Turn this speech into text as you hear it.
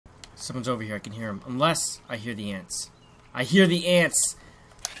Someone's over here. I can hear him. Unless I hear the ants. I hear the ants.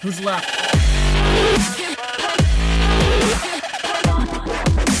 Who's left?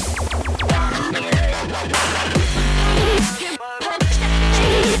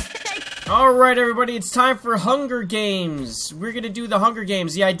 Alright everybody, it's time for Hunger Games. We're gonna do the Hunger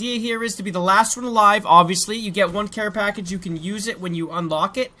Games. The idea here is to be the last one alive, obviously. You get one care package, you can use it when you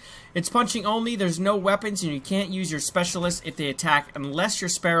unlock it. It's punching only, there's no weapons, and you can't use your specialist if they attack. Unless you're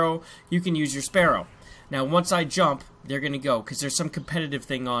Sparrow, you can use your Sparrow. Now once I jump, they're gonna go, because there's some competitive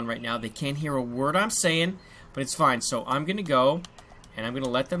thing on right now. They can't hear a word I'm saying, but it's fine. So I'm gonna go, and I'm gonna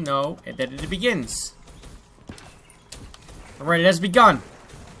let them know that it begins. Alright, it has begun.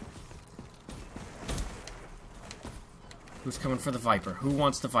 Who's coming for the Viper? Who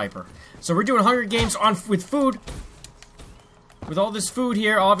wants the Viper? So we're doing Hunger Games with food. With all this food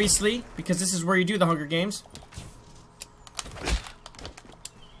here, obviously, because this is where you do the Hunger Games.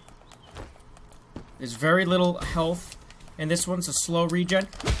 There's very little health, and this one's a slow regen.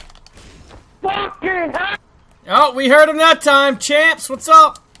 Fucking hell! Oh, we heard him that time! Champs, what's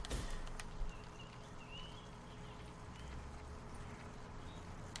up?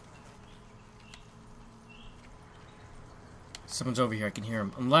 Someone's over here, I can hear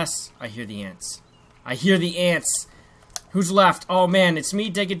him. Unless I hear the ants. I hear the ants! Who's left? Oh man, it's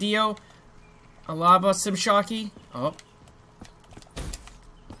me, Degadio, Alaba, Simshaki. Oh.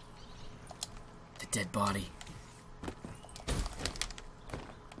 The dead body.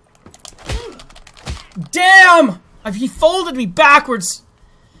 Damn! He folded me backwards!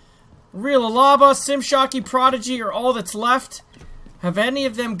 Real Alaba, Simshaki, Prodigy are all that's left. Have any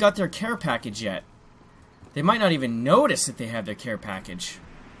of them got their care package yet? They might not even notice that they have their care package.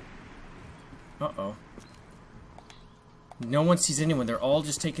 Uh-oh. No one sees anyone. They're all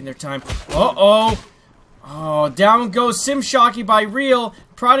just taking their time. Uh-oh! Oh, down goes Simshaki by Real.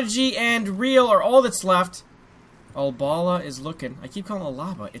 Prodigy and Real are all that's left. Albala is looking. I keep calling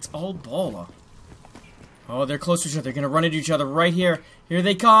Alaba. It's Albala. Oh, they're close to each other. They're going to run into each other right here. Here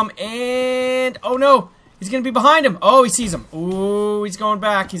they come, and... oh, no! He's going to be behind him. Oh, he sees him. Ooh, he's going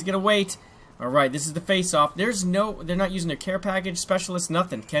back. He's going to wait. Alright, this is the face-off. There's no... they're not using their care package, specialist,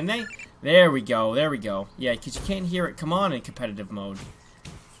 nothing. Can they? There we go, there we go. Yeah, because you can't hear it come on in competitive mode.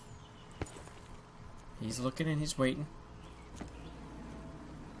 He's looking and he's waiting.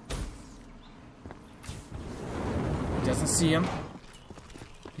 He doesn't see him.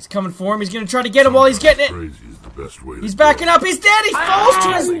 He's coming for him. He's going to try to get him while he's getting it. He's backing up. He's dead. He falls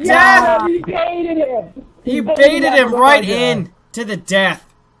to his death. He baited him. He baited him right in to the death.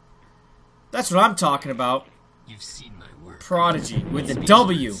 That's what I'm talking about. You've seen my work. Prodigy with the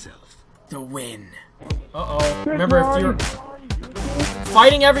W. The win. Uh-oh. Remember, if you're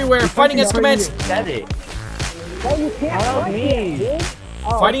fighting everywhere, fighting has commenced. Said it. No, you can't fight it, dude.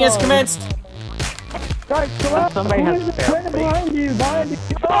 Fighting has commenced. Somebody has to fail. Behind you, behind you.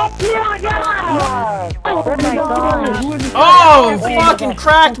 Oh, fucking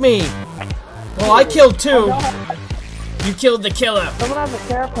cracked me. Well, I killed two. You killed the killer. Someone has a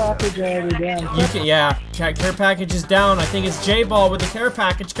care package already down. You can, yeah, care package is down. I think it's J-Ball with the care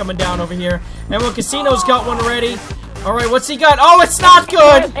package coming down over here. Emerald Casino's got one already. Alright, what's he got? Oh, it's not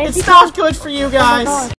good! It's not good for you guys!